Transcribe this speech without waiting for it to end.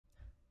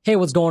Hey,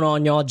 what's going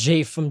on, y'all?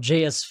 Jay from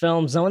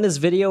JSFILMZ. Now, in this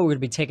video, we're going to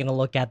be taking a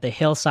look at the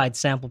Hillside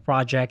sample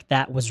project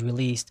that was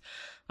released,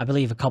 I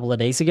believe, a couple of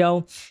days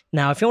ago.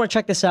 Now, if you want to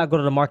check this out, go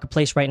to the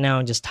marketplace right now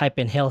and just type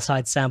in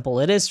Hillside sample.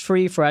 It is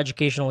free for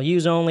educational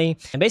use only.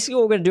 And basically,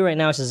 what we're going to do right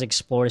now is just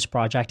explore this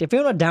project. If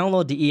you want to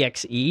download the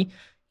EXE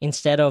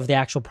instead of the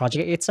actual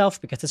project itself,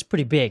 because it's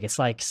pretty big, it's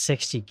like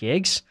 60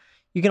 gigs,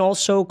 you can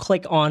also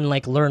click on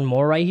learn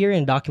more right here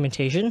in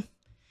documentation.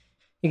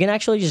 You can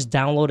actually just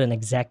download an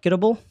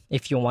executable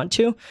if you want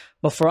to.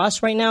 But for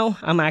us right now,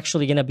 I'm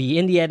actually going to be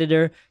in the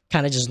editor,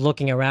 kind of just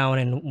looking around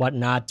and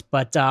whatnot.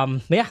 But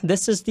yeah,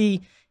 this is the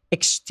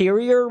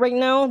exterior right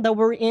now that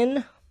we're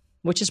in,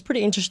 which is pretty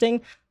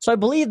interesting. So I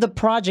believe the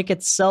project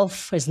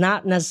itself is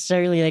not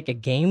necessarily like a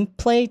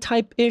gameplay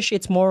type-ish.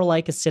 It's more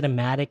like a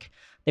cinematic.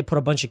 They put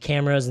a bunch of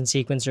cameras and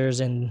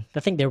sequencers, and I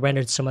think they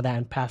rendered some of that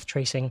in path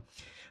tracing.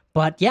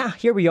 But yeah,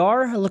 here we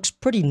are. It looks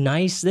pretty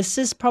nice. This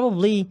is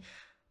probably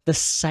the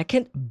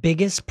second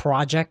biggest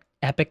project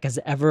Epic has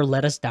ever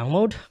let us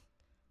download.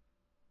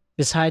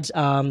 Besides,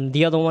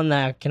 the other one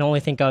that I can only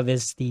think of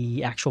is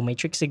the actual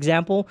Matrix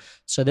example.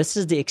 So this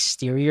is the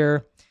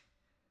exterior,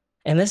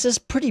 and this is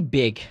pretty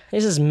big.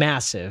 This is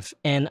massive,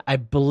 and I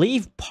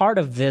believe part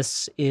of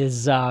this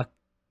is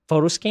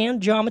photo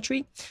scan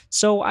geometry.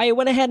 So I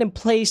went ahead and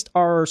placed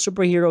our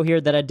superhero here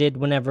that I did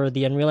whenever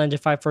the Unreal Engine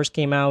 5 first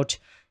came out,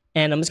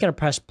 and I'm just going to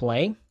press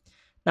play.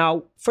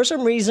 Now, for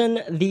some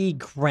reason, the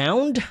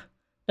ground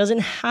doesn't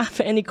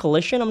have any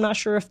collision. I'm not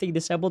sure if they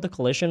disabled the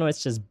collision or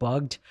it's just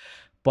bugged.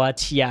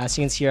 But yeah, as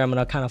you can see here, I'm going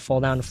to kind of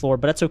fall down the floor.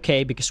 But that's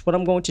okay, because what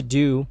I'm going to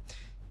do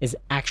is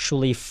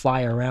actually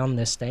fly around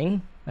this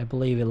thing. I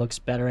believe it looks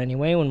better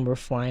anyway when we're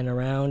flying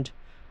around.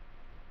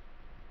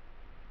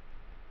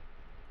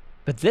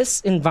 But this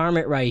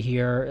environment right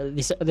here,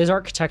 this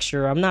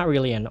architecture, I'm not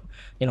really an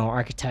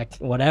architect,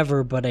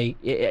 whatever, but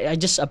I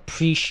just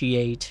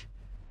appreciate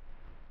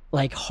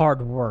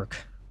hard work.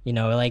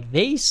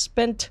 They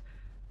spent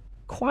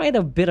quite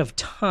a bit of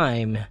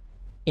time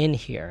in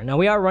here. Now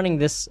we are running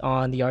this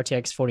on the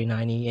RTX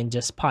 4090 in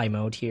just Pi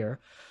mode here,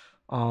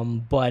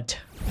 but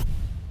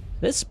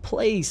this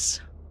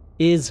place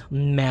is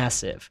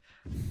massive.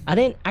 I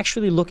didn't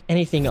actually look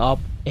anything up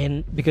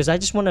because I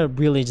just want to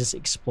really just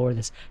explore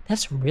this.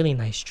 That's some really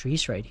nice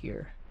trees right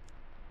here.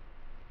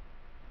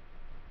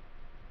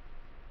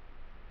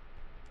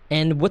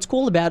 And what's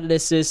cool about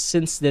this is,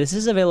 since this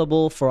is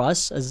available for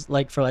us as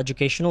for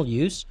educational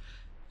use,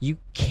 you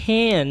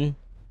can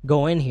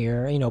go in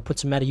here, put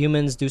some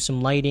metahumans, do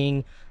some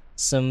lighting,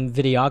 some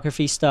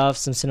videography stuff,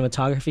 some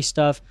cinematography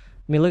stuff.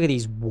 I mean, look at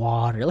these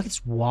water. Look at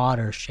this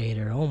water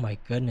shader. Oh my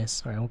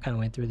goodness. All right, I kind of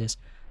went through this.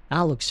 That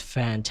looks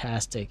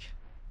fantastic.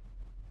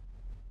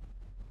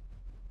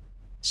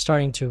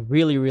 Starting to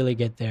really, really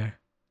get there.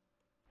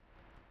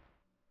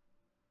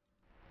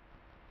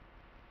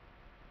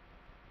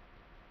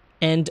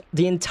 And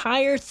the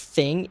entire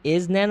thing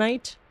is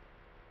nanite.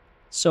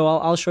 So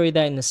I'll show you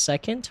that in a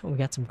second. We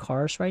got some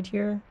cars right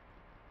here.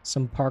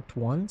 Some parked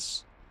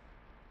ones.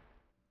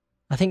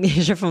 I think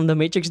these are from the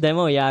Matrix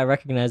demo. Yeah, I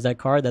recognize that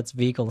car. That's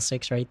vehicle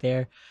 6 right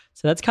there.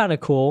 So that's kind of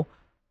cool.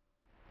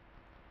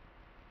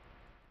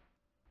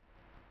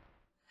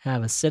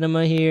 Have a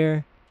cinema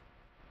here.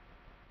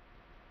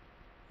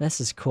 This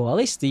is cool. At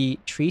least the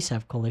trees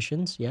have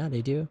collisions. Yeah,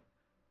 they do.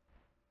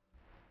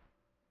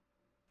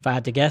 If I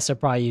had to guess, I'd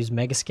probably use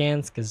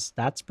Megascans, because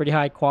that's pretty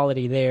high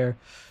quality there.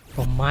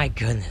 Oh my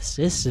goodness,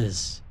 this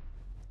is...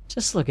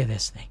 Just look at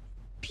this thing.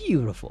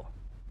 Beautiful.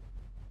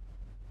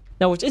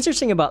 Now, what's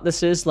interesting about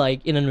this is,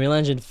 in Unreal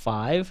Engine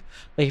 5,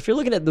 if you're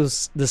looking at the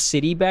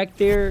city back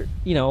there,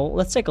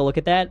 let's take a look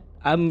at that.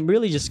 I'm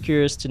really just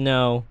curious to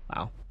know...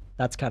 Wow,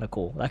 that's kind of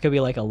cool. That could be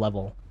a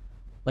level,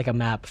 a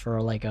map for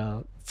a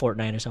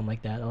Fortnite or something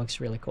like that. That looks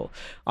really cool.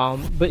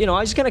 But, I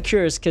was just kind of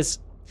curious, because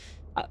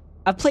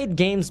I've played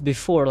games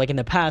before, in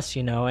the past,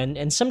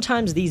 and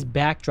sometimes these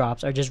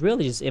backdrops are just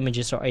really just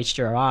images or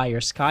HDRI or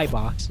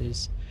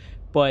skyboxes.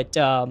 But,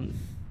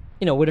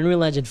 with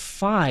Unreal Engine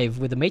 5,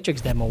 with the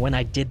Matrix demo, when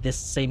I did this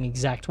same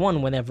exact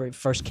one, whenever it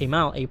first came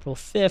out, April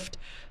 5th,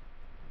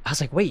 I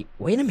was like, wait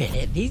a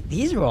minute,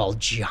 these are all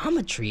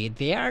geometry.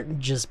 They aren't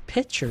just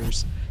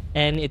pictures.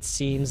 And it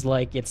seems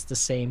like it's the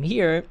same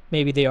here.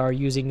 Maybe they are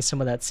using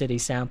some of that city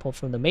sample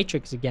from the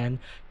Matrix again,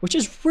 which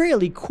is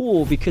really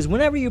cool, because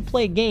whenever you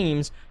play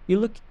games, you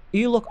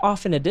look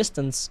off in a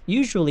distance.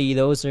 Usually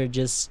those are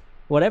just,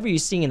 whatever you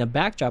see in a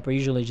backdrop are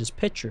usually just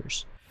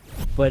pictures.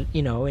 But,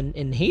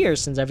 in here,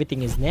 since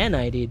everything is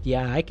nanited,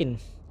 yeah, I can...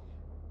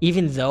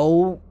 Even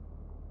though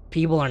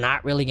people are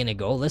not really going to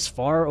go this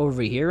far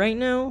over here right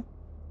now,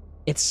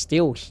 it's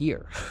still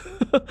here.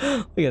 Look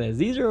at this.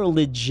 These are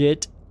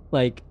legit,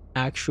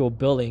 actual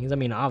buildings. I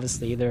mean,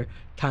 obviously, they're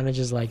kind of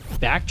just,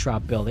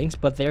 backdrop buildings,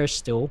 but they're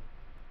still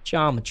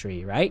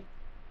geometry, right?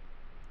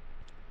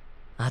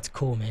 That's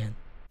cool, man.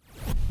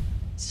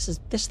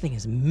 This thing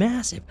is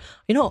massive.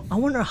 I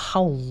wonder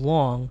how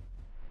long...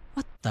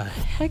 What the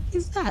heck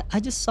is that? I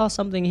just saw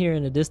something here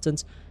in the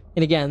distance.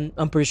 And again,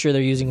 I'm pretty sure they're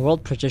using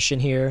world partition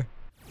here,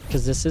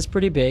 because this is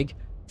pretty big.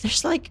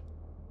 There's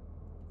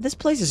this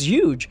place is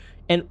huge.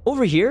 And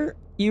over here,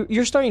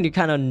 you're starting to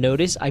kind of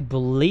notice, I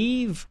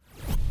believe,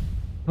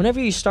 whenever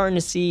you're starting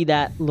to see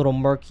that little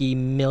murky,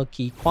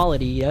 milky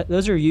quality,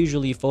 those are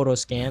usually photo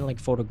scan,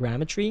 like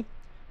photogrammetry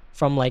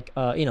from like,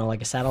 you know,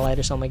 like a satellite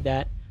or something like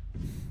that,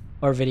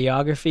 or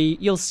videography.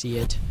 You'll see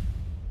it.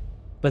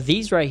 But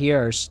these right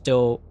here are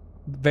still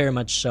very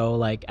much so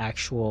like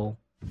actual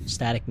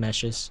static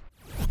meshes.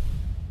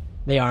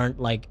 They aren't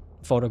like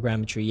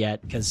photogrammetry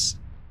yet because,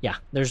 yeah,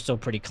 they're still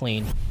pretty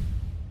clean.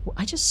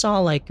 I just saw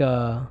like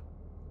a...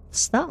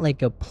 It's not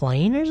like a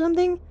plane or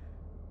something?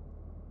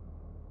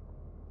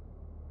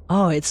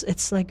 Oh,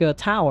 it's like a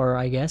tower,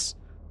 I guess.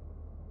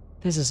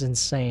 This is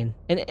insane.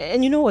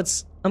 And you know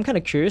what's... I'm kind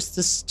of curious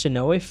just to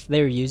know if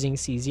they're using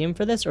cesium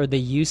for this, or they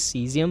use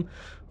cesium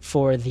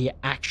for the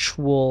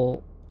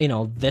actual, you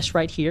know, this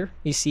right here.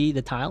 You see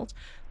the tiles?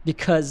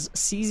 Because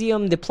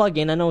cesium, the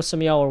plugin, I know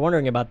some of y'all were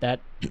wondering about that.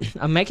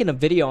 I'm making a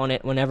video on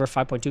it whenever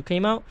 5.2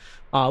 came out.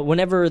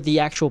 Whenever the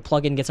actual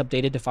plugin gets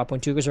updated to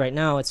 5.2, because right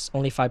now it's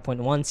only 5.1.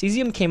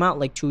 Cesium came out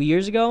like 2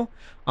 years ago.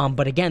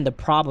 But again, the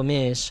problem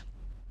is,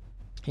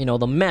 you know,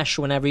 the mesh,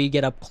 whenever you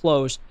get up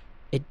close,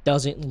 it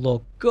doesn't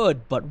look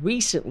good. But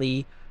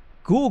recently,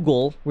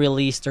 Google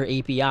released their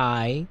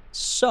API,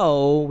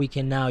 so we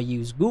can now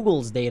use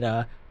Google's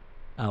data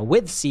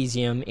with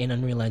cesium in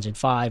Unreal Engine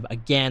 5.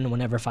 Again,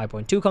 whenever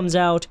 5.2 comes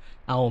out,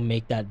 I will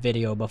make that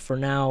video. But for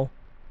now,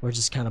 we're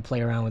just kind of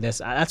playing around with this.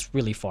 That's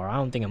really far. I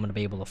don't think I'm going to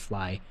be able to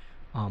fly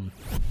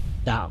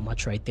that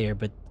much right there.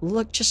 But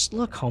look, just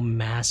look how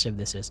massive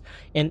this is.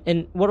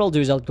 And what I'll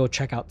do is I'll go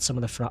check out some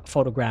of the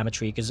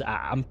photogrammetry, because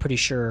I'm pretty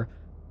sure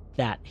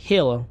that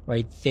hill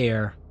right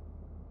there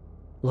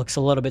looks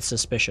a little bit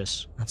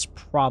suspicious. That's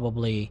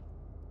probably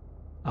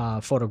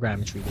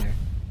photogrammetry there.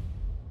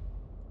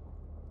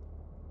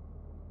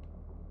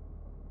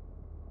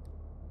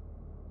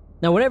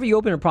 Now, whenever you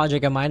open a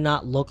project, it might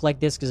not look like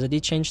this because I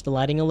did change the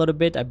lighting a little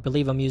bit. I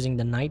believe I'm using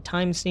the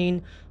nighttime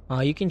scene.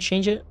 You can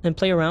change it and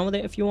play around with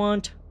it if you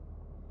want.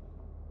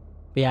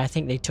 But yeah, I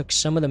think they took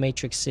some of the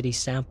Matrix City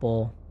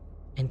sample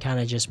and kind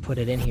of just put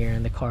it in here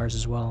in the cars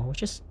as well,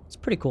 which is, it's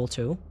pretty cool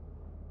too.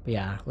 But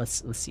yeah,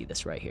 let's see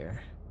this right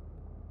here.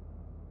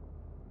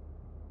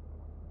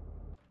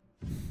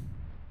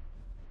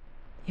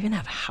 Even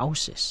have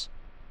houses.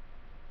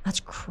 That's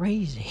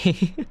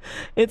crazy.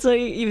 It's like,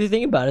 if you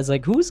think about it, it's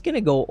like, who's gonna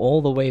go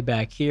all the way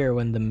back here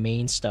when the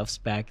main stuff's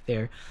back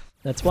there?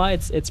 That's why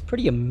it's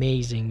pretty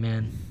amazing,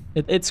 man.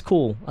 It's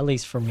cool, at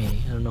least for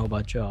me. I don't know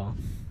about y'all.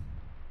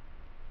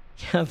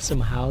 You have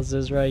some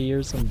houses right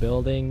here, some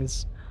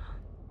buildings.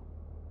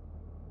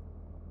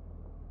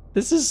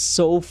 This is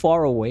so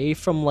far away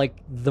from like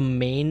the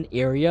main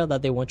area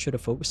that they want you to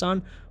focus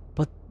on,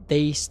 but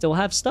they still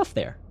have stuff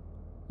there,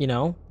 you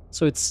know?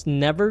 So it's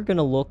never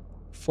gonna look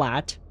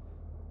flat.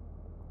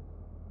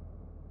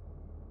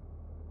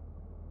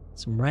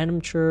 Some random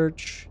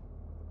church.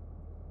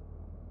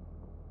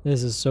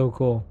 This is so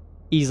cool.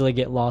 Easily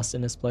get lost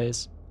in this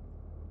place.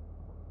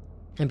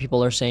 And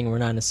people are saying we're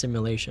not in a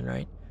simulation,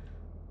 right?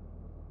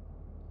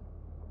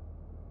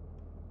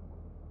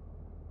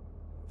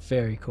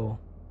 Very cool.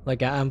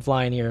 Like, I'm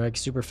flying here like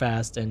super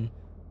fast, and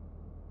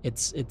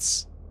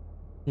it's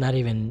not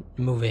even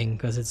moving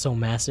because it's so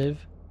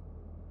massive.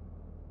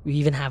 We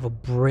even have a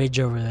bridge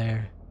over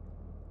there.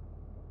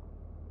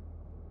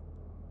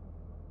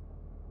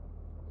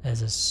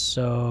 This is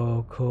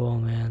so cool,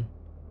 man.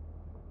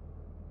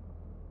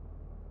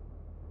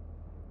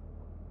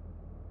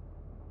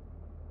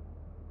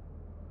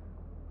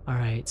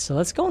 Alright, so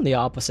let's go on the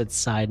opposite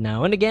side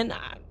now. And again,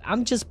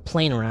 I'm just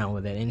playing around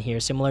with it in here,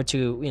 similar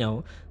to, you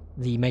know,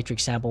 the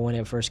Matrix sample when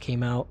it first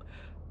came out.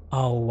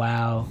 Oh,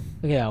 wow.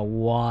 Look at that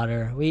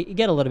water. We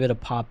get a little bit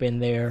of pop in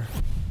there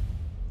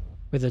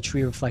with the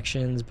tree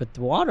reflections, but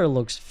the water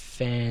looks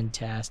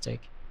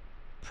fantastic.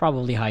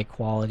 Probably high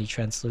quality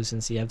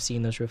translucency. I've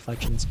seen those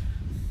reflections.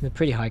 They're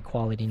pretty high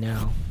quality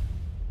now.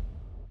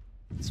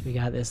 So we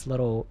got this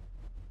little,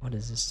 what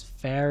is this?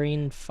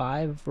 Faring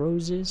 5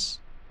 Roses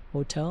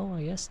Hotel,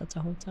 I guess that's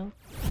a hotel.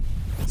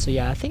 So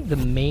yeah, I think the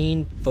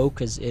main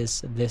focus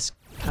is this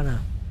kind of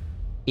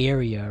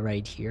area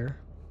right here.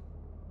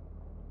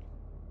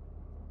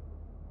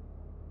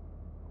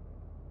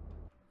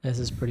 This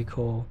is pretty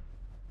cool.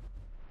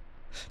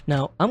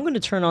 Now, I'm going to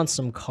turn on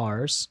some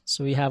cars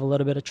so we have a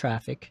little bit of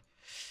traffic.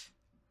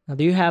 Now,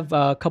 they do have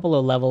a couple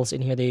of levels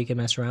in here that you can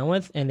mess around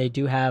with, and they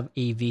do have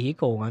a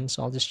vehicle one,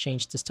 so I'll just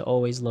change this to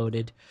always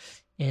loaded.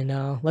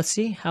 And let's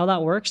see how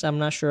that works. I'm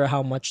not sure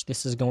how much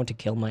this is going to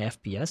kill my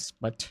FPS,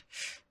 but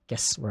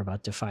guess we're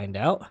about to find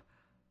out.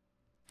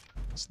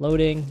 It's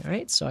loading. All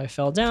right, so I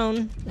fell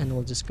down, and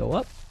we'll just go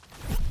up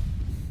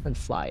and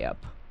fly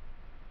up.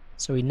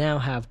 So we now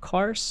have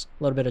cars,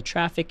 a little bit of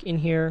traffic in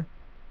here,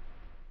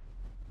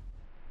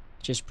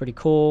 which is pretty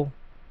cool.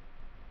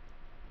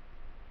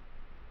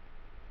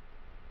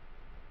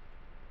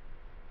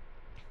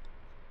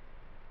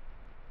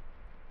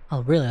 I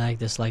really like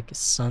this like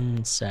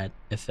sunset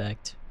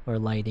effect or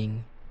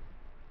lighting.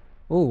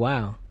 Oh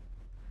wow,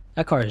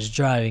 that car is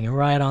driving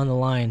right on the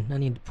line. I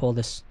need to pull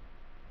this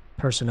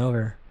person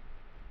over.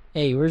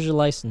 Hey, where's your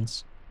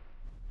license?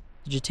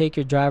 Did you take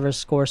your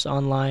driver's course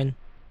online?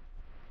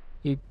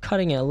 You're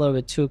cutting it a little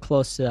bit too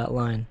close to that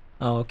line.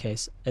 Oh, okay.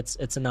 So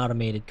it's an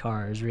automated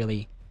car. There's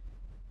really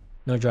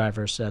no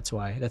driver, so that's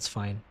why. That's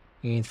fine.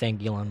 You can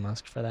thank Elon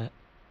Musk for that.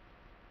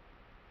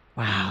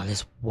 Wow,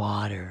 this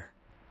water.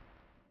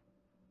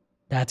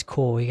 That's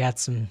cool. We got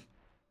some...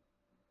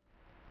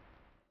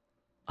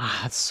 Ah,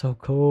 that's so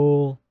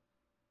cool.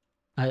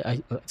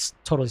 It's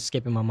totally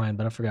skipping my mind,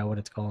 but I forgot what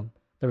it's called.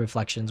 The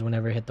reflections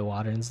whenever it hit the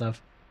water and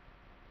stuff.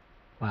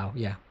 Wow,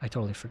 yeah, I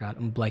totally forgot.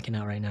 I'm blanking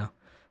out right now.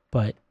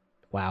 But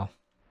wow,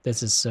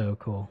 this is so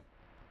cool.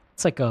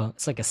 It's like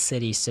a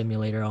city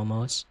simulator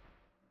almost.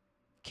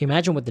 Can you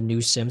imagine what the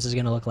new Sims is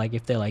gonna look like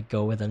if they like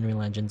go with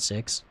Unreal Engine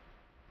 6?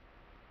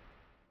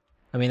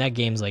 I mean, that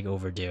game's like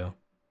overdue.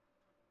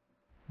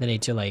 They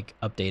need to like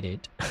update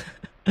it.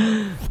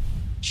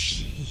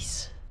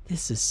 Jeez,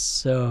 this is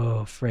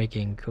so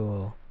freaking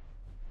cool.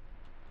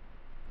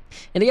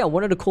 And yeah,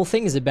 one of the cool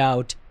things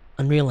about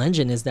Unreal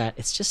Engine is that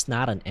it's just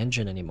not an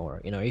engine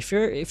anymore. You know, if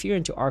you're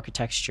into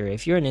architecture,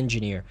 if you're an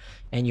engineer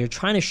and you're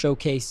trying to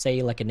showcase,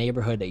 say, like a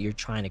neighborhood that you're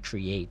trying to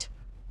create,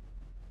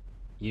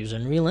 use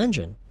Unreal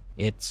Engine.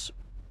 It's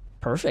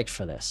perfect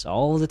for this.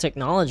 All the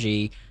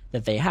technology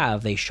that they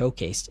have, they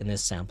showcased in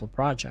this sample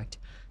project.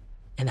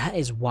 And that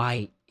is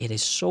why it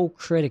is so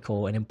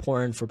critical and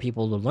important for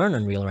people to learn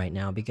Unreal right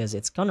now, because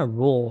it's gonna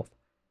rule,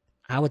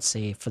 I would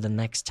say, for the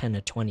next 10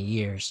 to 20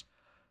 years.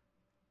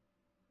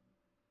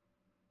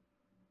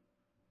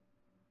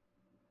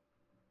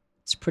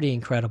 It's pretty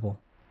incredible.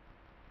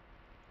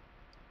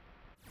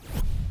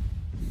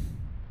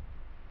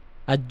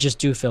 I just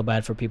do feel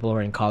bad for people who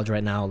are in college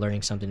right now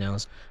learning something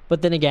else.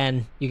 But then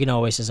again, you can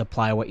always just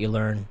apply what you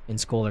learn in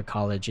school or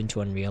college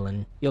into Unreal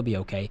and you'll be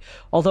okay.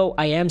 Although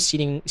I am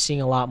seeing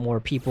a lot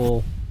more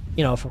people,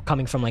 you know,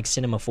 coming from like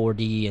Cinema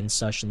 4D and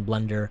such and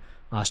Blender,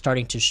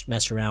 starting to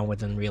mess around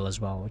with Unreal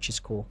as well, which is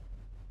cool.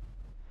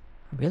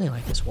 I really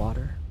like this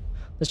water.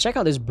 Let's check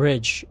out this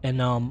bridge,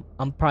 and I'm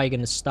probably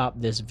going to stop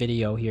this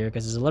video here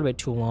because it's a little bit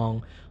too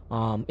long.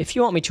 If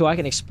you want me to, I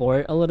can explore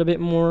it a little bit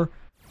more,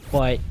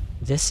 but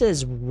this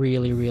is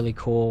really, really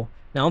cool.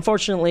 Now,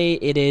 unfortunately,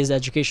 it is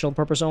educational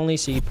purpose only,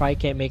 so you probably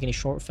can't make any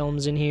short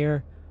films in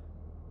here.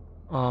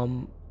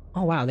 Oh,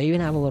 wow, they even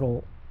have a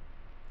little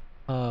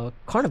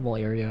carnival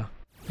area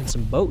and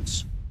some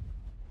boats.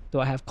 Do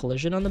I have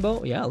collision on the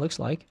boat? Yeah, it looks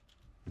like.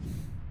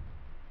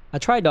 I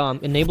tried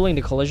enabling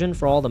the collision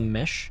for all the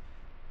mesh,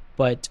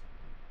 but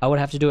I would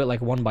have to do it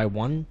like one by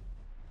one.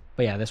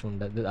 But yeah, this one,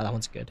 that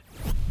one's good.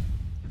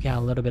 We got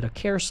a little bit of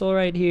carousel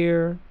right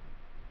here.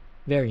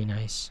 Very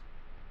nice.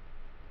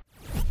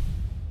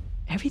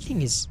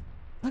 Everything is...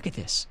 Look at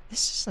this.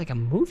 This is like a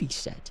movie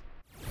set.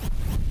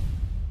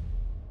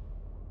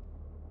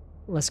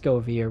 Let's go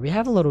over here. We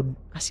have a little...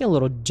 I see a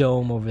little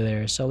dome over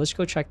there. So let's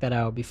go check that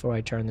out before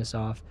I turn this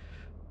off.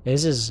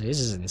 This is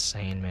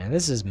insane, man.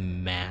 This is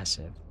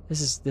massive.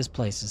 This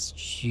place is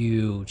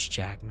huge,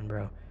 Jackman,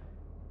 bro.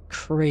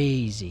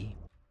 Crazy.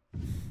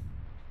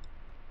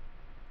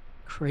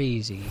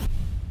 Crazy.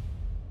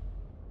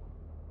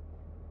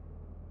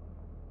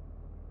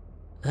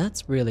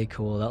 That's really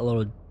cool. That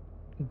little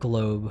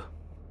globe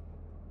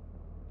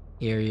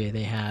area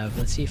they have.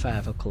 Let's see if I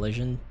have a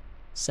collision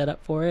set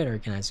up for it, or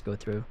can I just go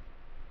through?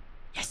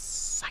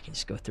 Yes, I can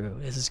just go through.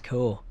 This is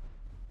cool.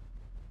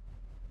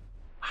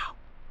 Wow.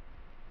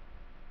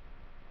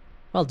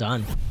 Well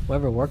done.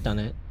 Whoever worked on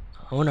it.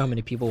 I wonder how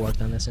many people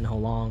worked on this and how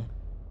long.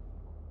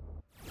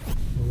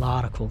 A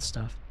lot of cool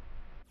stuff.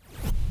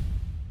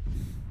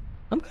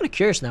 I'm kind of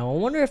curious now. I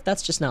wonder if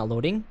that's just not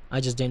loading. I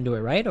just didn't do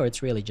it right, or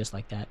it's really just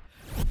like that.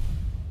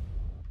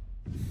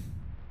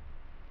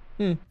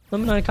 Let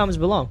me know in the comments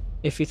below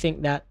if you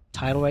think that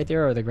title right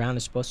there or the ground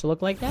is supposed to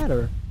look like that,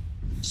 or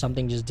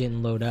something just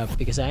didn't load up,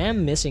 because I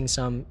am missing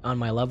some on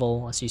my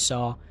level. As you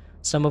saw,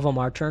 some of them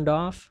are turned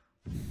off,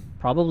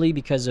 probably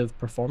because of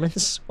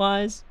performance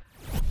wise.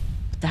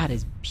 But that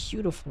is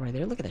beautiful right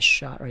there. Look at that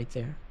shot right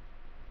there.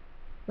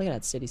 Look at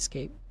that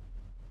cityscape.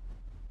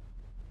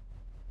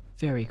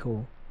 Very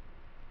cool.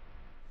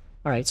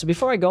 All right, so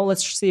before I go,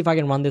 let's see if I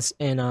can run this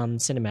in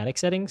cinematic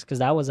settings, because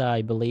that was,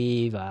 I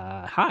believe,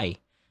 high.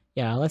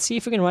 Yeah, let's see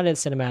if we can run it in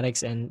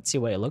cinematics and see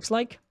what it looks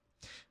like.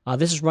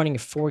 This is running at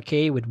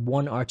 4K with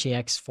one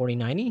RTX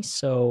 4090,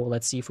 so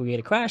let's see if we get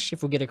a crash.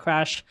 If we get a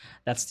crash,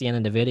 that's the end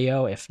of the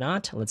video. If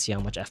not, let's see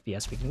how much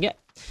FPS we can get.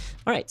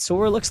 All right,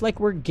 so it looks like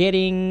we're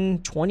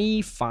getting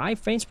 25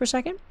 frames per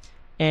second,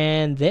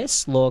 and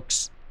this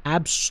looks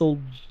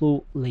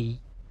absolutely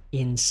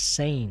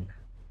insane.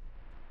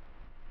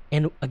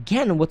 And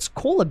again, what's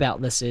cool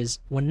about this is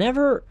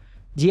whenever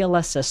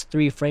DLSS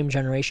 3 frame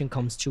generation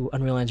comes to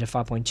Unreal Engine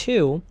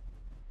 5.2,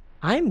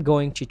 I'm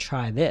going to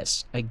try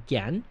this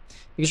again,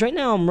 because right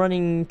now I'm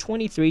running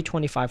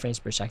 25 frames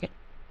per second,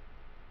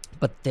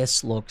 but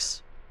this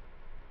looks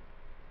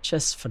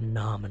just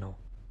phenomenal.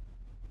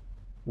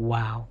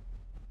 Wow.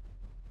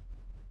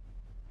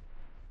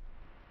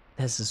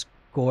 This is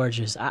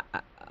gorgeous. I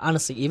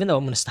honestly, even though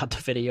I'm going to stop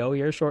the video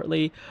here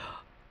shortly,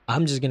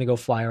 I'm just going to go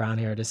fly around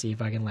here to see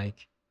if I can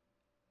like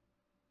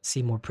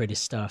see more pretty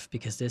stuff,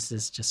 because this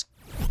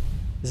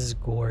is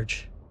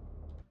gorge.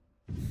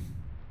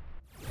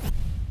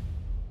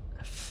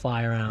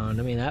 Fly around.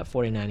 I mean, that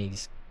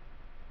 4090's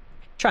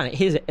trying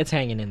to, it's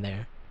hanging in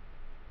there.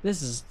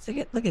 This is,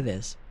 look at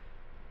this.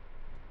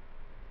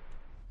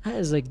 That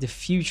is like the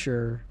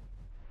future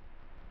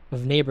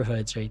of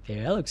neighborhoods right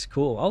there. That looks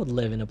cool. I would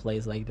live in a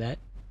place like that.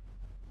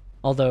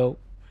 Although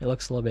it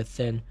looks a little bit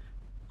thin.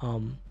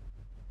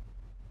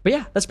 But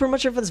yeah, that's pretty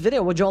much it for this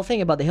video. What y'all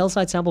think about the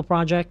Hillside sample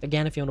project?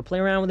 Again, if you want to play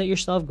around with it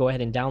yourself, go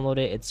ahead and download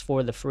it. It's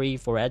for the free,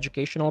 for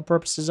educational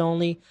purposes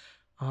only.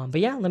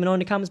 But yeah, let me know in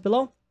the comments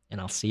below, and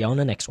I'll see you on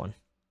the next one.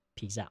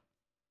 Peace out.